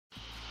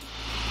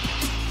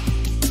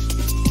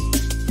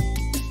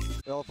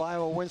Well, if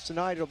Iowa wins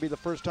tonight, it'll be the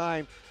first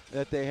time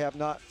that they have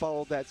not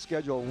followed that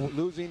schedule.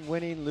 Losing,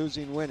 winning,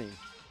 losing, winning.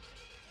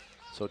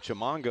 So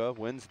Chimanga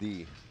wins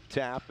the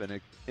tap and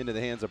into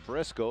the hands of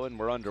Briscoe, and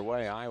we're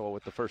underway. Iowa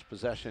with the first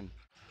possession.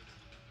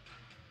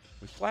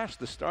 We flashed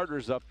the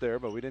starters up there,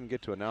 but we didn't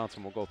get to announce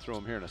them. We'll go through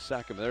them here in a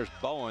second. But there's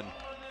Bowen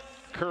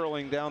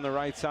curling down the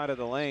right side of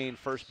the lane.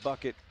 First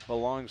bucket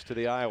belongs to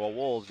the Iowa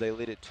Wolves. They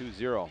lead it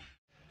 2-0.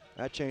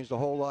 That changed a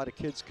whole lot of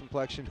kids'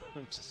 complexion.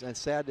 It's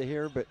sad to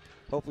hear, but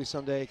hopefully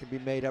someday it can be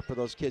made up for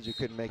those kids who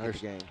couldn't make it to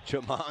the game.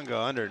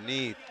 Chimanga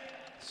underneath.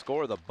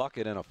 Score the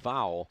bucket and a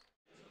foul.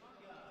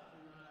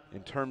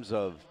 In terms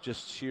of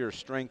just sheer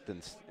strength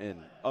and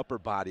upper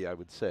body, I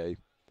would say.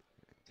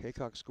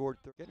 Kaycock scored.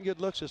 Getting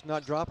good looks, just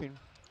not dropping.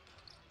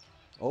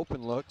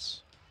 Open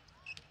looks.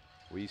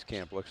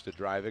 Wieskamp looks to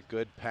drive it.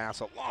 Good pass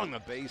along the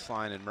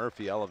baseline, and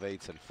Murphy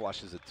elevates and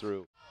flushes it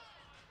through.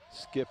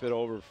 Skip it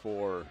over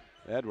for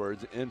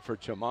Edwards, in for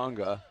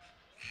Chimanga.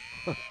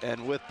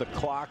 And with the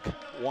clock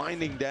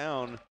winding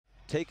down,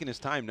 taking his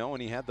time, knowing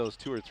he had those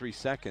 2 or 3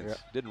 seconds. Yep.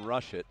 Didn't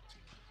rush it.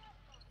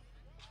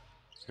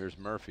 Here's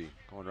Murphy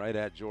going right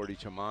at Jordy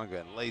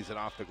Chimanga and lays it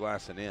off the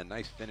glass and in.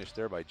 Nice finish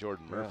there by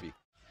Jordan Murphy.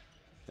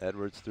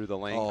 Edwards through the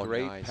lane. Oh,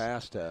 great nice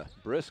pass to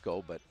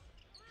Briscoe, but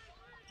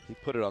he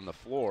put it on the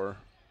floor.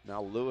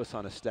 Now Lewis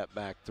on a step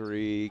back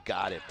three.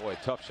 Got it. Boy,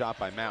 tough shot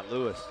by Matt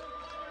Lewis.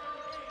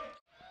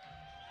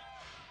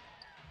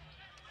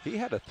 He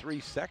had a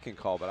 3-second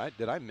call, but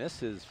did I miss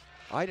his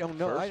I don't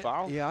know. first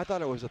foul? Yeah, I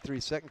thought it was a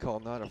 3-second call,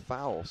 not a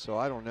foul, so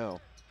I don't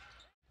know.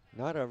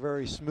 Not a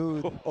very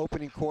smooth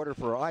opening quarter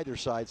for either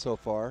side so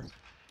far.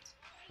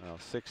 Well,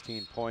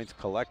 16 points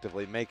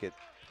collectively make it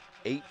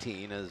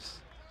 18 as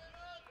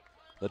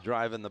the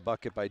drive in the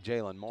bucket by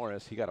Jaylen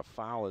Morris. He got a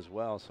foul as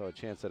well, so a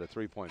chance at a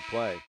 3-point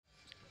play.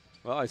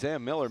 Well, Isaiah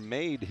Miller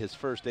made his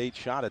first 8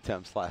 shot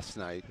attempts last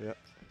night. Yep.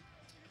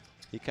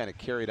 He kind of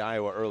carried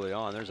Iowa early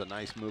on. There's a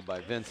nice move by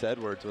Vince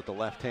Edwards with the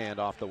left hand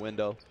off the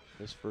window.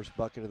 His first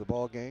bucket of the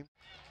ball game.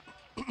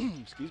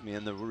 Excuse me,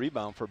 and the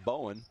rebound for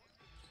Bowen.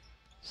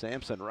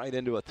 Sampson right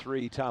into a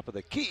 3, top of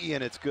the key,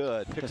 and it's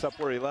good. Picks up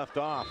where he left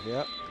off.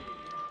 Yep.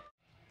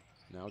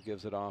 Now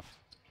gives it off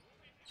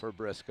for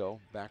Briscoe.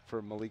 Back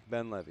for Malik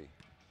Benlevy.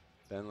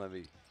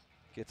 Benlevy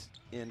gets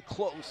in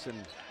close,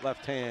 and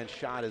left hand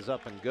shot is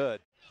up and good.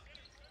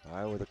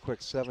 Iowa with a quick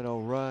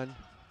 7-0 run.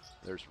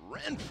 There's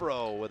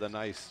Renfro with a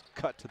nice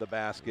cut to the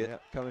basket.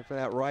 Yep. Coming from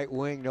that right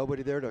wing,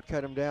 nobody there to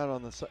cut him down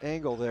on the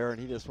angle there,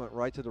 and he just went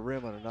right to the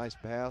rim on a nice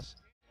pass.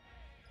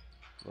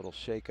 Little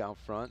shake out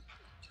front,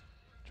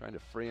 trying to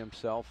free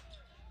himself.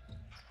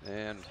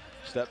 And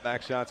step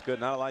back shot's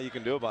good. Not a lot you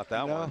can do about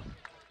that one.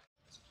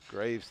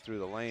 Graves through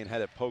the lane,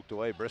 had it poked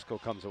away. Briscoe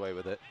comes away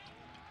with it.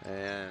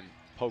 And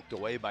poked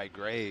away by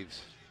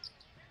Graves.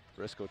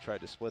 Briscoe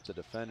tried to split the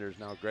defenders.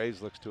 Now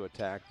Graves looks to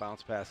attack.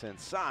 Bounce pass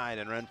inside,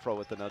 and Renfro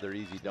with another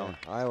easy dunk.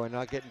 Yeah, Iowa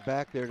not getting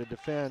back there to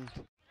defend.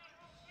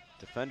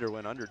 Defender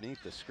went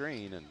underneath the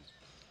screen and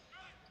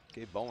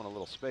gave Bowen a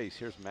little space.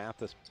 Here's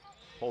Mathis,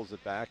 pulls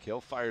it back. He'll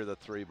fire the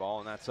 3 ball,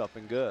 and that's up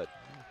and good.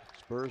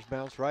 Spurs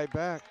bounce right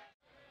back.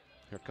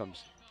 Here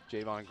comes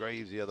Javon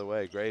Graves the other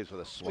way. Graves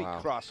with a sweet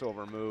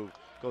crossover move.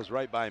 Goes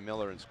right by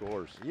Miller and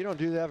scores. You don't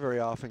do that very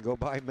often, go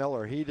by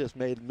Miller. He just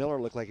made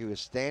Miller look like he was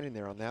standing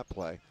there on that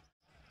play.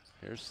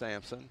 Here's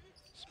Sampson,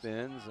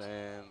 spins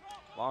and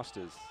lost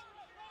his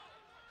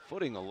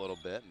footing a little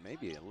bit,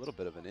 maybe a little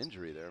bit of an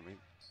injury there. I mean,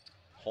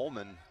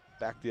 Holman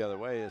back the other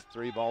way, his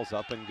 3 balls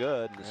up and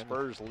good, and the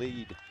Spurs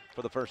lead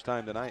for the first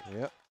time tonight.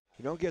 Yep,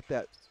 you don't get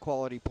that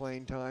quality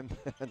playing time.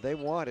 They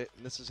want it,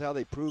 and this is how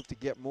they prove to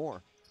get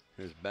more.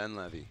 Here's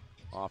Benlevy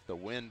off the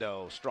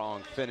window,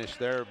 strong finish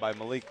there by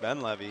Malik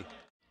Benlevy.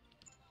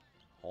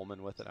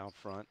 Holman with it out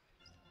front.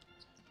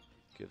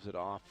 Gives it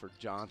off for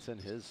Johnson.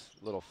 His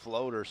little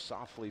floater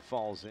softly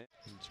falls in.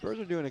 And Spurs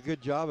are doing a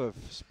good job of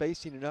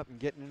spacing it up and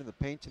getting into the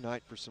paint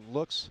tonight for some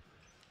looks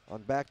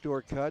on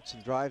backdoor cuts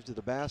and drives to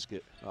the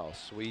basket. Oh,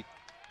 sweet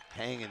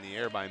hang in the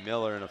air by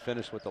Miller and a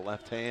finish with the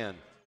left hand.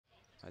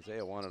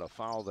 Isaiah wanted a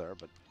foul there,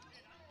 but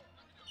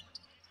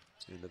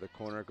into the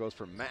corner it goes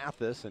for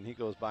Mathis, and he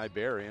goes by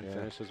Barry and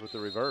finishes with the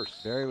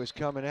reverse. Barry was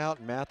coming out,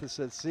 and Mathis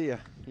said, see ya.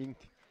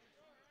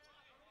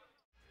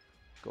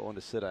 Going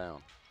to sit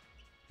down.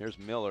 Here's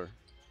Miller.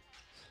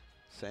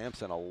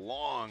 Sampson, a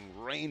long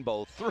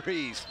rainbow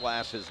 3,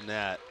 splashes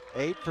net.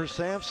 8 for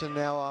Sampson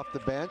now off the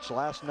bench.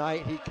 Last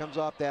night he comes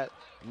off that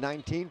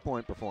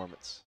 19-point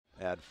performance.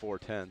 Add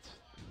 4/10.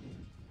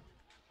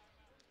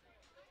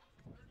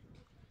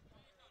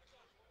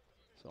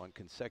 So on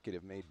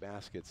consecutive made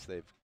baskets,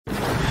 they've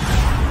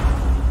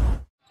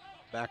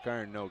back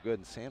iron no good.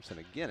 And Sampson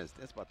again,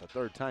 that's about the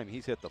 3rd time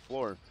he's hit the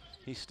floor.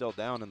 He's still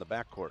down in the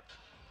backcourt.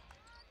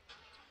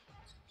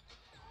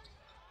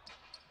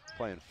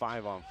 Playing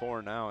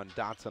 5-on-4 now, and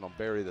Dotson will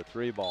bury the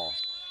 3 ball.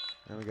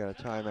 And we got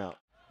a timeout.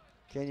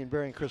 Kenyon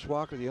Berry and Chris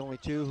Walker, the only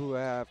 2 who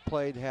have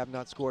played, have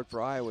not scored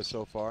for Iowa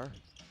so far.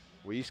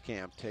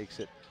 Wieskamp takes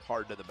it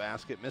hard to the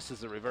basket, misses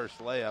the reverse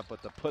layup,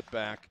 but the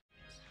putback.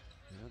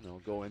 And they'll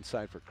go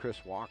inside for Chris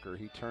Walker.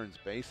 He turns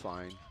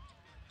baseline,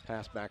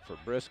 Pass back for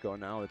Briscoe.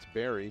 Now it's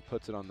Barry,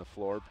 puts it on the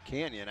floor.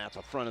 Canyon at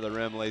the front of the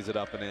rim, lays it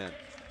up and in.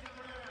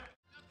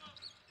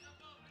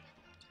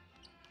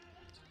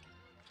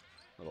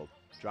 Little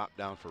drop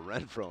down for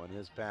Renfro, and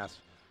his pass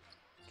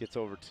gets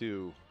over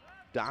to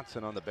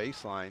Dotson on the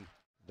baseline.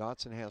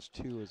 Dotson has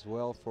 2 as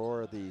well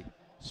for the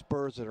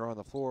Spurs that are on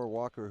the floor.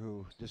 Walker,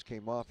 who just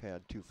came off,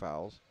 had 2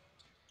 fouls.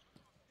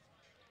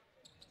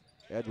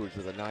 Edwards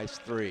with a nice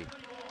 3.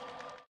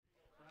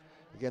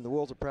 Again, the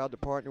Wolves are proud to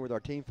partner with our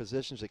team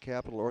physicians at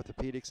Capital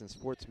Orthopedics and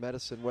Sports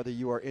Medicine. Whether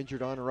you are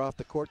injured on or off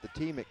the court, the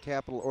team at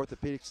Capital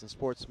Orthopedics and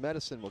Sports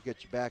Medicine will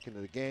get you back into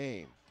the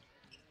game.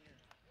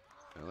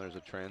 Now there's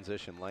a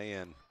transition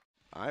lay-in.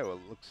 Iowa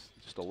looks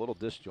just a little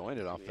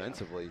disjointed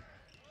offensively. Yeah.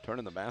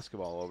 Turning the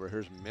basketball over.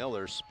 Here's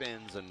Miller,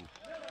 spins and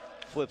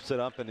flips it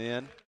up and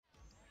in.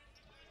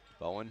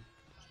 Bowen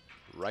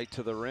right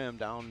to the rim,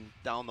 down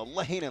the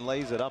lane, and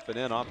lays it up and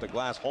in off the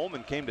glass.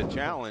 Holman came to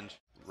challenge.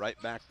 Right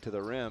back to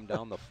the rim,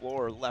 down the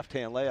floor,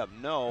 left-hand layup.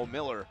 No,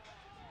 Miller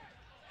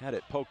had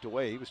it poked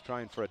away. He was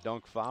trying for a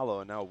dunk follow,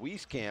 and now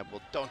Wieskamp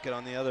will dunk it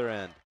on the other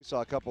end. We saw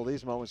a couple of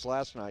these moments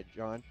last night,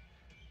 John.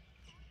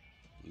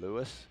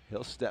 Lewis,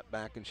 he'll step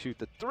back and shoot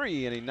the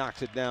 3, and he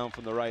knocks it down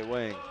from the right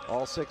wing.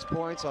 All 6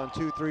 points on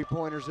 2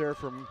 3-pointers there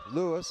from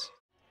Lewis.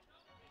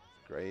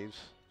 Graves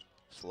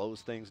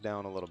slows things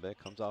down a little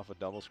bit, comes off a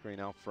double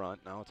screen out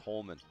front. Now it's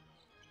Holman.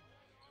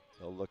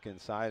 They'll look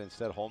inside.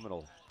 Instead, Holman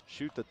will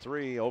shoot the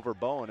 3 over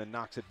Bowen and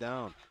knocks it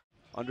down.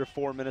 Under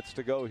 4 minutes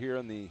to go here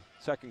in the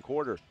second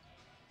quarter.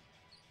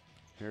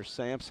 Here's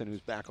Sampson,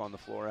 who's back on the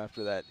floor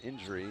after that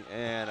injury,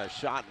 and a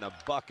shot and a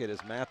bucket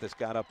as Mathis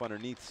got up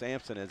underneath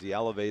Sampson as he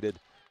elevated.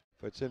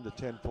 Puts him to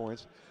 10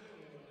 points.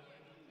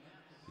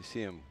 You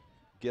see him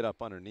get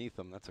up underneath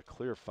him. That's a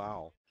clear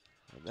foul.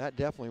 And that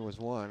definitely was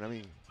one. I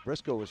mean,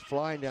 Briscoe was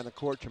flying down the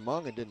court.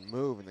 Chimanga didn't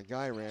move, and the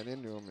guy ran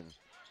into him, and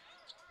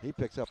he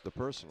picks up the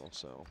personal,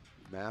 so.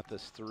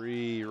 Mathis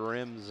 3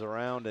 rims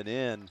around and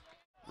in.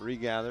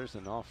 Regathers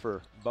and off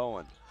for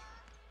Bowen.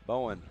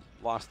 Bowen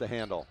lost the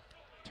handle.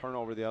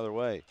 Turnover the other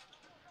way.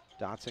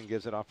 Dotson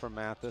gives it off for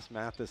Mathis.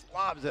 Mathis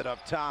lobs it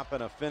up top,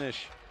 and a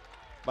finish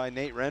by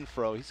Nate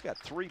Renfro. He's got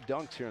 3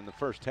 dunks here in the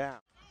first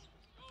half.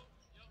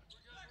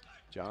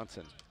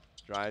 Johnson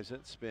drives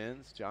it,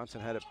 spins. Johnson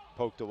had it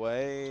poked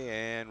away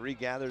and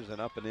regathers and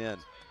up and in.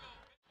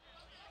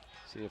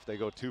 See if they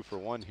go 2 for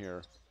 1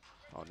 here.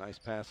 Oh, nice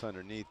pass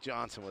underneath.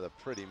 Johnson with a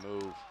pretty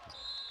move.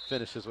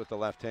 Finishes with the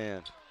left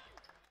hand.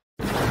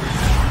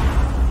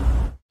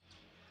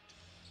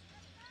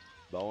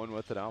 Bowen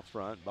with it out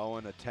front.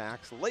 Bowen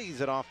attacks, lays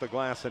it off the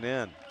glass and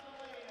in.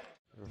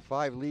 There were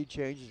 5 lead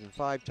changes and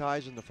 5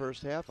 ties in the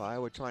first half.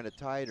 Iowa trying to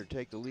tie it or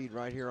take the lead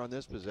right here on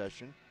this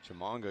possession.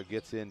 Chimanga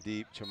gets in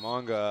deep.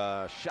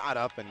 Chimanga shot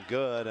up and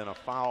good, and a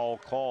foul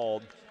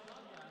called.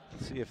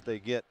 Let's see if they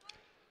get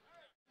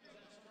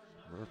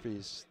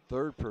Murphy's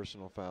 3rd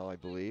personal foul, I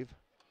believe.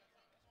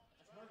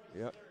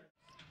 Yep.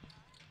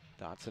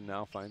 Dotson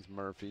now finds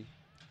Murphy.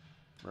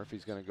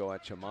 Murphy's going to go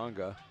at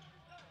Chimanga.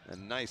 A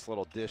nice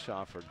little dish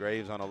off for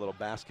Graves on a little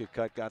basket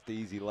cut. Got the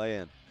easy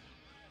lay-in.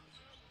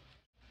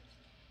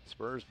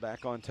 Spurs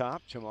back on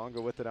top.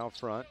 Chimanga with it out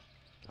front.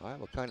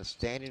 Iowa kind of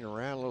standing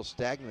around, a little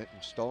stagnant,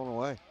 and stolen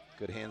away.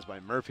 Good hands by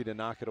Murphy to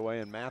knock it away,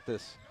 and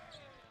Mathis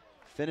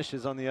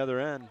finishes on the other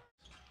end.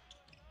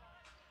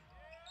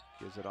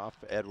 Gives it off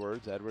to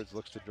Edwards. Edwards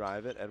looks to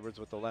drive it. Edwards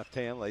with the left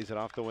hand, lays it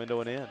off the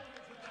window and in.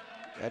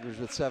 Edwards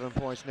with 7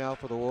 points now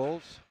for the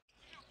Wolves.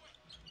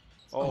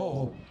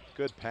 Oh,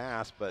 good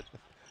pass, but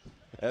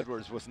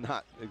Edwards was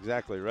not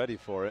exactly ready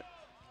for it.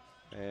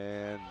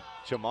 And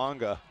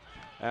Chimanga,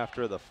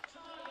 after the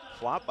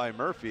flop by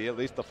Murphy, at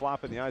least the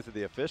flop in the eyes of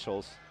the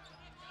officials.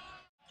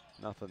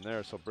 Nothing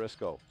there, so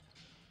Briscoe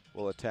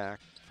will attack.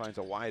 Finds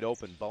a wide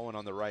open Bowen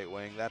on the right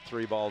wing. That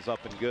 3 ball's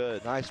up and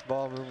good. Nice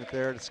ball movement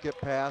there to skip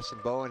pass,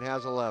 and Bowen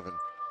has 11.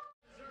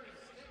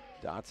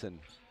 Dotson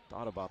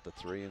thought about the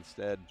 3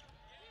 instead.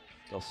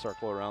 They'll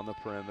circle around the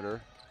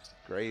perimeter.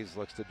 Graves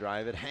looks to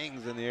drive it,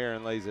 hangs in the air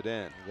and lays it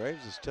in.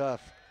 Graves is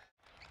tough.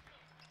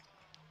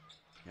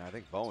 Yeah, I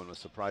think Bowen was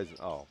surprised.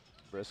 Oh,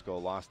 Briscoe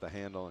lost the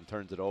handle and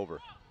turns it over.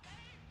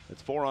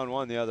 It's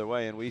 4-on-1 the other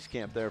way, and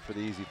Wieskamp there for the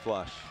easy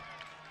flush.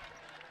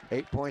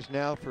 8 points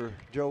now for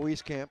Joe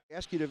Wieskamp. I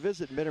ask you to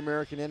visit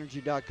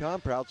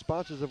MidAmericanEnergy.com, proud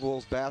sponsors of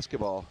Wolves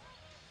basketball.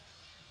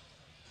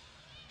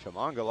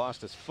 Chimanga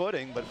lost his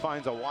footing, but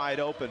finds a wide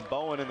open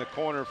Bowen in the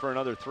corner for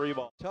another 3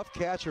 ball. Tough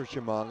catcher,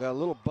 Chimanga. A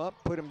little bump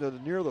put him to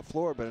near the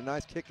floor, but a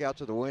nice kick out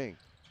to the wing.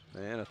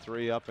 And a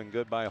 3 up and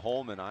good by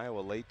Holman. Iowa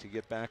late to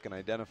get back and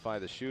identify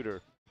the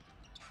shooter.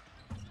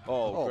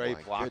 Oh,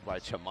 great block by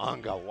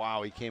Chimanga.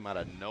 Wow, he came out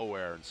of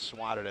nowhere and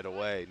swatted it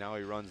away. Now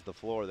he runs the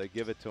floor. They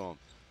give it to him.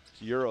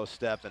 Euro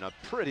step and a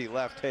pretty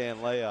left-hand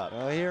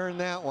layup. Hearing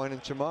that one,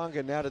 and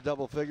Chimanga now to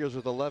double figures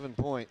with 11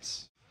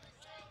 points.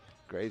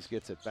 Graves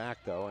gets it back,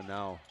 though, and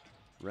now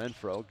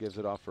Renfro gives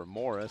it off for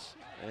Morris,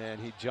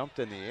 and he jumped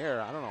in the air.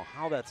 I don't know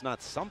how that's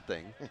not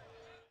something.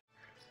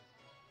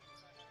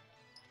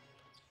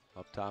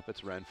 Up top, it's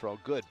Renfro.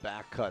 Good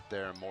back cut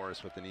there, and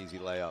Morris with an easy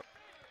layup.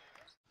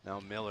 Now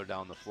Miller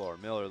down the floor.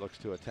 Miller looks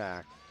to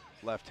attack.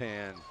 Left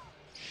hand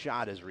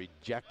shot is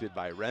rejected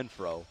by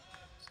Renfro.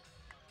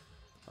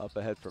 Up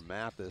ahead for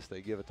Mathis.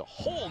 They give it to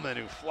Holman,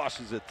 who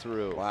flushes it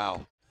through.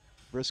 Wow.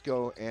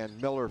 Briscoe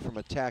and Miller from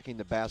attacking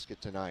the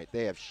basket tonight.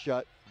 They have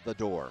shut the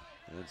door.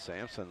 And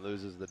Sampson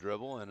loses the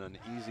dribble and an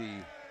easy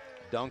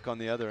dunk on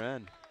the other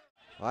end.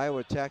 Iowa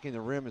attacking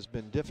the rim has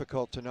been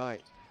difficult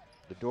tonight.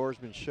 The door's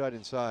been shut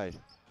inside.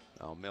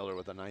 Now Miller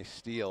with a nice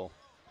steal.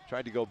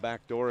 Tried to go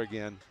back door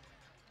again.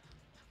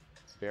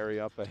 Barry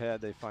up ahead.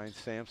 They find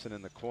Sampson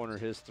in the corner.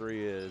 His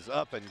three is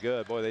up and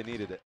good. Boy, they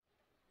needed it.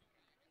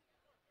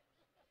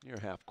 Near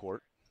half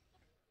court.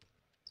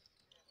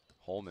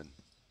 Holman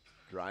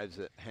drives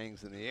it,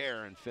 hangs in the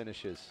air, and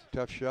finishes.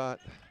 Tough shot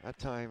that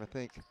time, I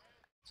think.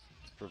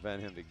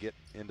 Prevent him to get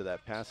into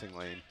that passing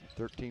lane.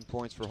 13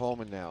 points for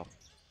Holman now.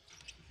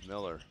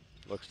 Miller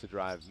looks to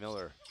drive.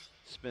 Miller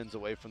spins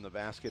away from the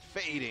basket,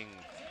 fading,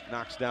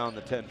 knocks down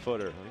the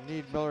 10-footer. We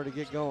need Miller to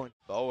get going.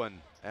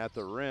 Bowen at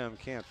the rim,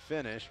 can't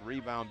finish.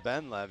 Rebound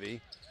Ben Levy,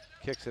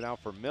 kicks it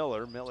out for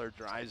Miller. Miller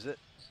drives it,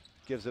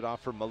 gives it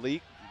off for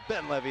Malik.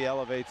 Ben Levy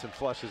elevates and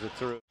flushes it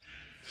through.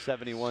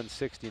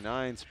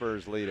 71-69,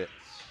 Spurs lead it.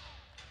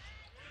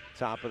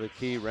 Top of the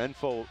key,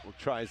 Renfro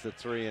tries the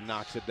three and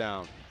knocks it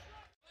down.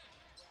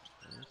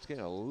 It's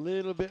getting a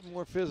little bit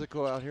more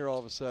physical out here all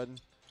of a sudden.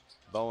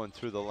 Bowen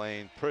through the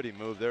lane, pretty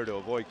move there to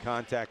avoid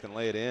contact and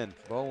lay it in.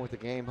 Bowen with a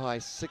game high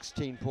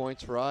 16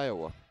 points for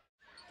Iowa.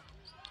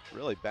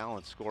 Really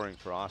balanced scoring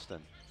for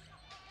Austin.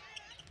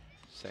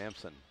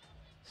 Sampson,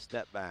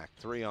 step back,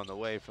 three on the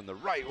way from the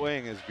right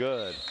wing is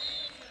good.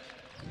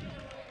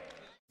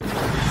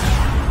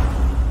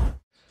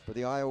 For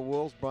the Iowa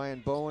Wolves,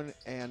 Brian Bowen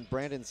and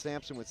Brandon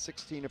Sampson with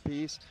 16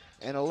 apiece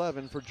and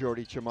 11 for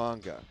Jordy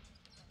Chimanga.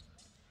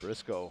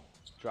 Briscoe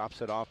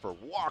drops it off for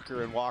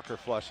Walker, and Walker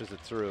flushes it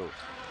through.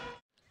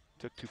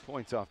 Took 2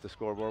 points off the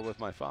scoreboard with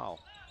my foul.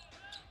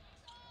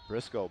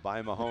 Briscoe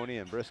by Mahoney,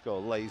 and Briscoe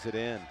lays it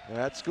in.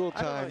 That's school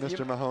time,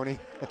 Mr. Mahoney.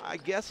 I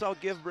guess I'll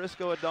give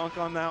Briscoe a dunk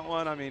on that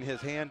one. I mean, his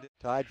hand.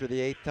 Tied for the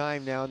 8th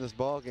time now in this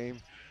ball game.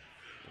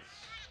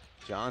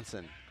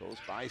 Johnson goes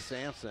by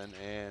Sampson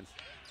and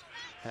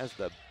has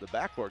the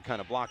backboard kind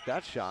of blocked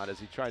that shot as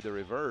he tried to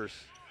reverse,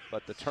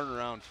 but the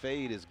turnaround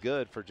fade is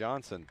good for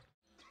Johnson.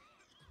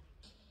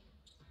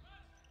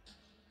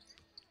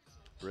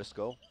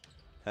 Briscoe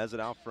has it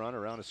out front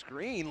around a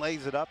screen,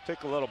 lays it up,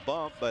 took a little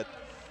bump, but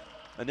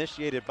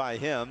initiated by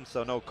him,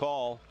 so no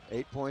call.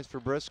 8 points for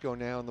Briscoe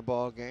now in the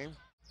ball game.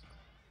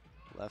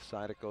 Left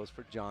side it goes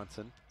for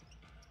Johnson.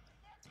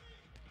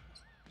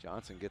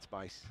 Johnson gets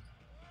by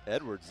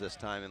Edwards this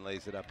time and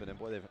lays it up, and then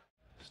boy, they've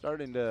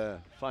starting to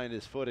find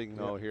his footing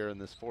though here in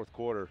this fourth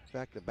quarter. In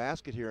fact, the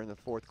basket here in the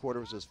fourth quarter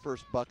was his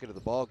first bucket of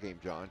the ball game,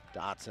 John.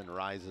 Dotson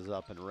rises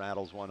up and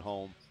rattles one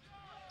home.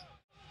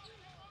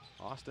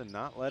 Austin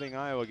not letting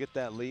Iowa get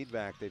that lead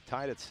back. They've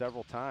tied it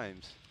several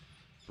times.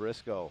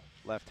 Briscoe,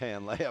 left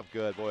hand layup,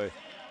 good. Boy,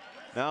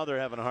 now they're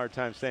having a hard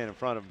time staying in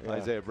front of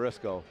Isaiah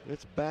Briscoe.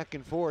 It's back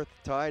and forth,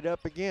 tied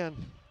up again.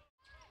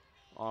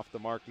 Off the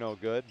mark, no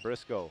good.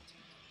 Briscoe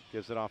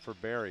gives it off for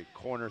Barry.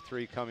 Corner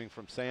three coming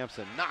from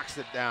Sampson, knocks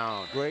it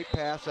down. Great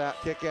pass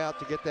out, kick out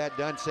to get that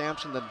done.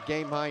 Sampson, the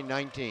game high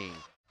 19.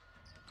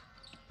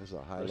 This is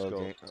a high-low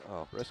game.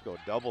 Oh. Briscoe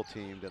double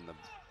teamed in the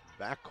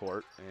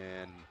backcourt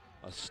and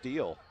a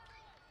steal.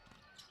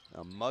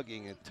 A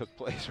mugging it took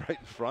place right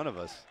in front of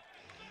us.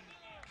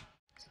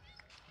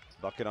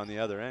 Bucket on the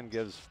other end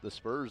gives the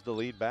Spurs the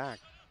lead back.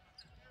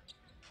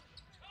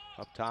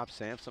 Up top,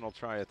 Sampson will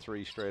try a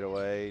three straight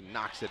away,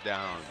 knocks it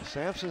down.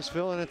 Sampson's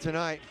feeling it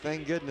tonight,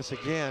 thank goodness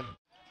again.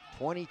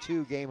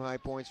 22 game-high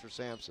points for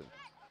Sampson.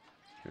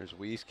 Here's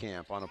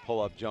Wieskamp on a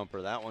pull-up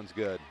jumper, that one's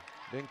good.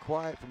 Been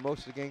quiet for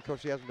most of the game. Of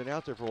course, he hasn't been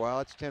out there for a while.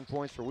 That's 10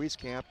 points for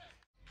Wieskamp.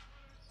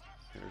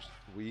 Here's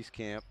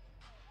Wieskamp,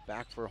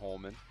 back for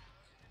Holman.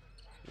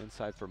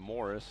 Inside for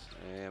Morris,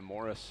 and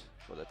Morris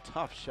with a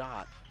tough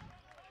shot.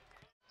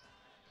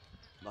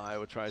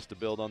 Iowa tries to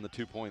build on the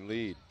 2-point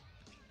lead.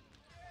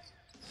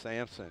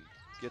 Sampson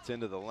gets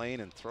into the lane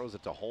and throws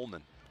it to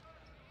Holman.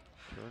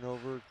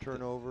 Turnover,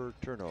 turnover,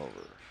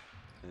 turnover.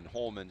 And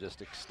Holman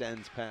just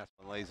extends past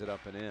and lays it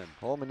up and in.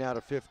 Holman now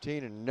to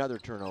 15 and another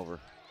turnover.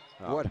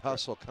 What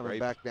hustle coming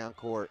back down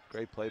court.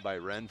 Great play by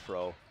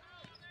Renfro.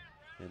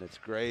 And it's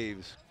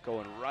Graves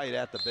going right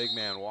at the big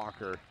man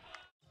Walker.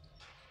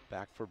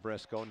 Back for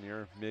Briscoe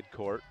near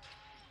midcourt.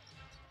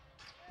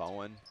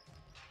 Bowen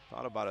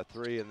thought about a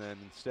three and then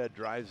instead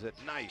drives it.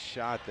 Nice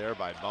shot there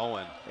by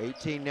Bowen.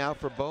 18 now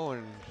for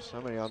Bowen.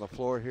 Somebody on the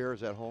floor here.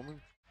 Is that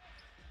Holman?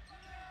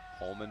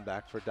 Holman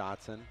back for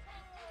Dotson.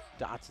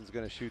 Dotson's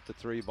going to shoot the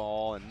three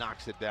ball and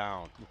knocks it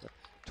down.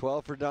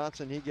 12 for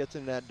Dotson. He gets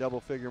in that double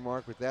figure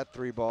mark with that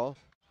three ball.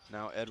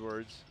 Now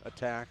Edwards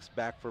attacks,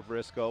 back for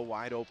Briscoe.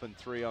 Wide open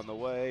three on the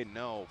way.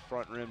 No,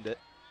 front rimmed it.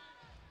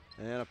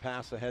 And a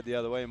pass ahead the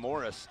other way.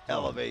 Morris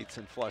elevates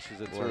and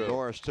flushes it through.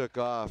 Morris took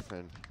off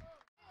and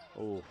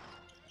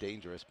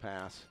dangerous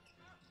pass.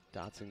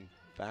 Dotson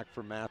back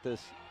for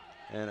Mathis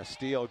and a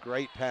steal.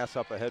 Great pass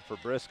up ahead for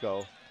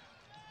Briscoe.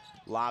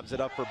 Lobs it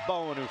up for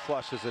Bowen, who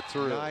flushes it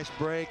through. Nice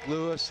break,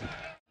 Lewis.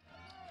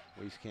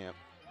 Wieskamp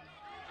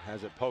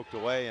has it poked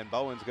away, and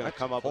Bowen's going to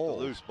come up with the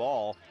loose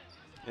ball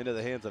into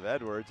the hands of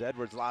Edwards.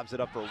 Edwards lobs it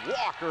up for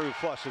Walker, who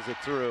flushes it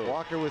through.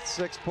 Walker with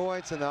 6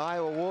 points, and the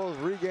Iowa Wolves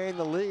regain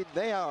the lead.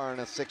 They are on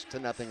a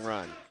 6-0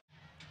 run.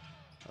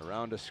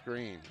 Around a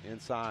screen,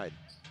 inside.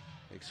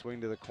 Big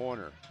swing to the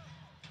corner.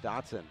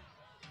 Dotson.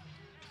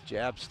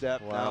 Jab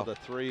step. Wow. Now the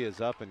three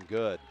is up and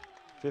good.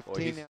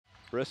 15. Boy,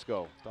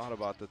 Briscoe thought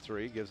about the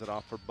three, gives it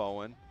off for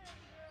Bowen.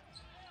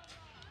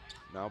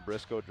 Now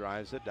Briscoe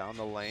drives it down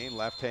the lane.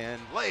 Left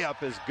hand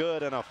layup is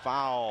good, and a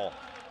foul.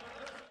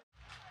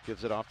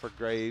 Gives it off for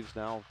Graves.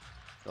 Now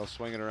they'll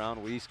swing it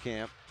around.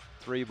 Wieskamp.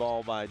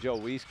 3-ball by Joe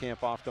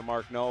Wieskamp off the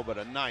mark. No, but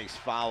a nice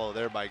follow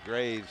there by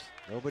Graves.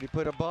 Nobody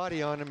put a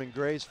body on him, and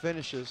Graves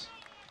finishes.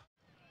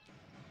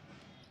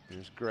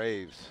 Here's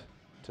Graves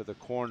to the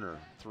corner.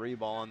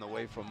 3-ball on the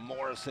way from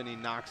Morris, and he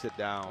knocks it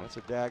down. That's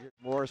a dagger.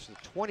 Morris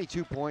with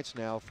 22 points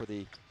now for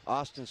the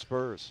Austin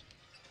Spurs.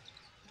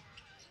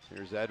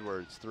 Here's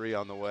Edwards, 3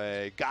 on the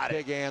way. Got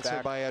it. Big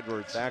answer by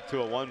Edwards. Back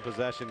to a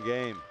 1-possession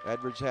game.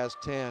 Edwards has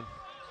 10.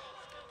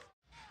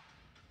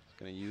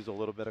 Going to use a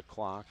little bit of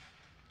clock.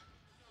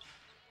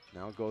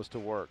 Now goes to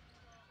work.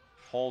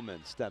 Holman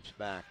steps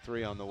back,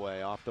 3 on the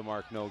way. Off the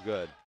mark, no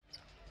good.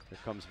 Here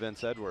comes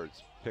Vince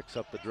Edwards. Picks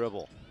up the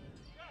dribble.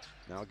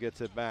 Now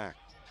gets it back.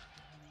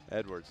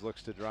 Edwards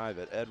looks to drive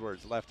it.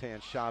 Edwards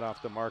left-hand shot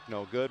off the mark,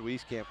 no good.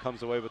 Wieskamp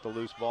comes away with the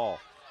loose ball.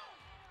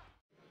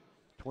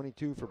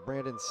 22 for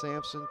Brandon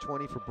Sampson,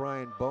 20 for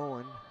Brian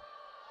Bowen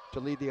to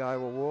lead the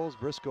Iowa Wolves.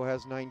 Briscoe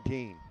has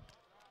 19.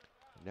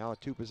 Now a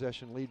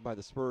 2-possession lead by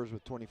the Spurs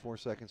with 24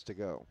 seconds to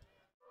go.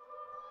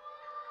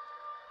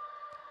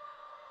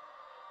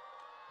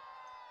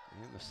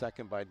 And the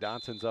second by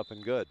Dotson's up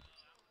and good.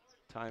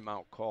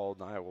 Timeout called,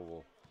 and Iowa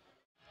will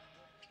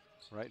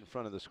right in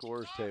front of the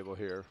scorers table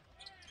here.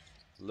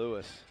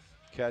 Lewis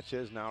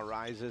catches, now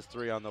rises,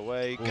 3 on the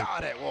way.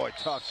 Got it, boy,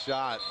 tough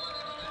shot.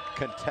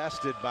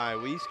 Contested by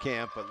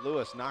Wieskamp, but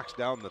Lewis knocks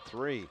down the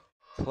 3.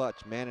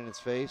 Clutch, man in his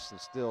face, and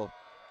still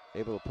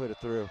able to put it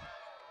through.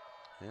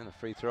 And a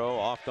free throw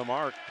off the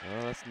mark.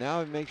 Well, let's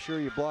now make sure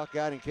you block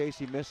out in case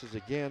he misses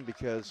again,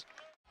 because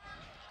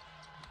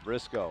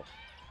Briscoe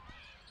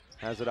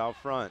has it out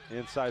front,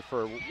 inside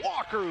for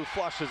Walker, who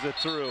flushes it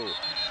through.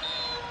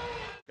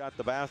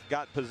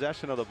 Got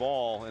possession of the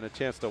ball and a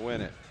chance to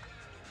win it.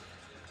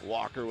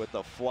 Walker with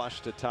the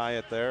flush to tie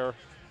it there.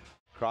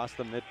 Across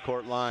the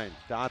midcourt line.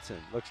 Dotson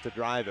looks to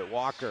drive it.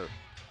 Walker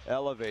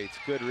elevates,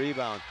 good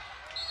rebound.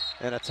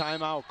 And a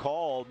timeout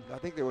called. I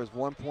think there was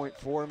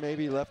 1.4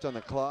 maybe left on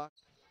the clock.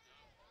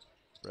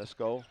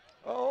 Briscoe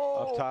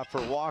up top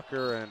for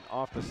Walker and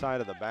off the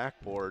side of the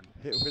backboard.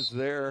 It was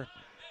there.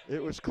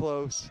 It was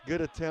close.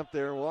 Good attempt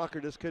there. Walker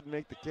just couldn't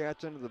make the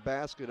catch under the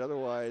basket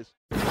otherwise.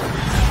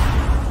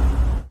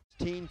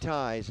 Team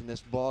ties in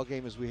this ball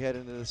game as we head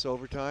into this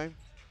overtime.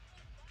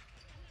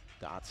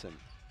 Dotson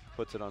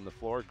puts it on the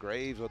floor.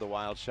 Graves with a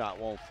wild shot,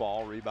 won't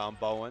fall. Rebound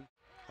Bowen.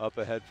 Up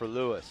ahead for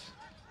Lewis.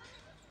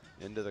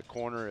 Into the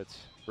corner, it's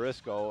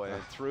Briscoe,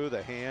 and through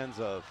the hands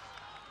of,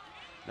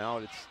 now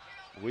it's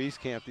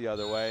Wieskamp the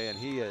other way, and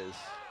he is,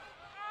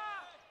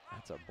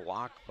 that's a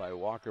block by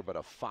Walker, but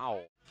a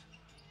foul.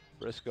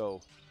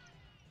 Briscoe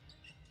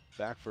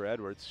back for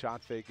Edwards.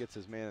 Shot fake, gets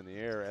his man in the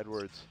air.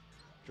 Edwards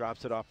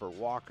drops it off for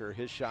Walker.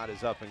 His shot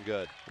is up and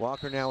good.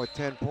 Walker now with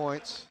 10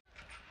 points.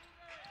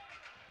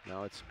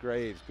 Now it's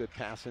Graves. Good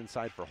pass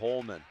inside for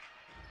Holman.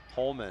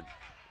 Holman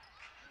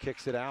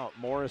kicks it out.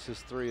 Morris's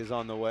 3 is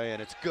on the way,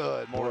 and it's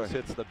good. Morris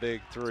hits the big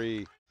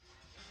 3.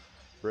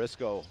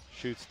 Briscoe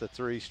shoots the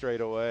 3 straight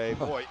away.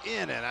 Boy,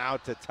 in and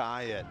out to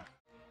tie it.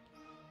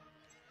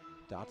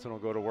 Dotson will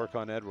go to work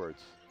on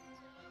Edwards.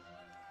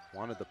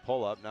 Wanted the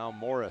pull up. Now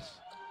Morris.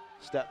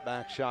 Step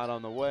back shot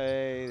on the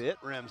way. It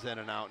rims in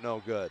and out.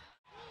 No good.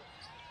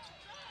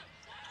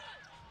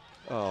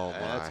 Oh, my.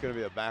 That's going to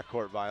be a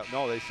backcourt violation.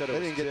 No, they said it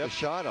was didn't get the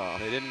shot off.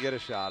 They didn't get a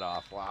shot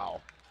off.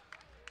 Wow.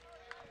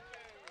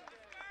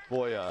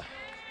 Boy,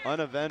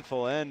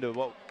 uneventful end of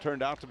what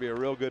turned out to be a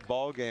real good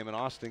ball game, and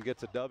Austin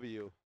gets a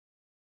W.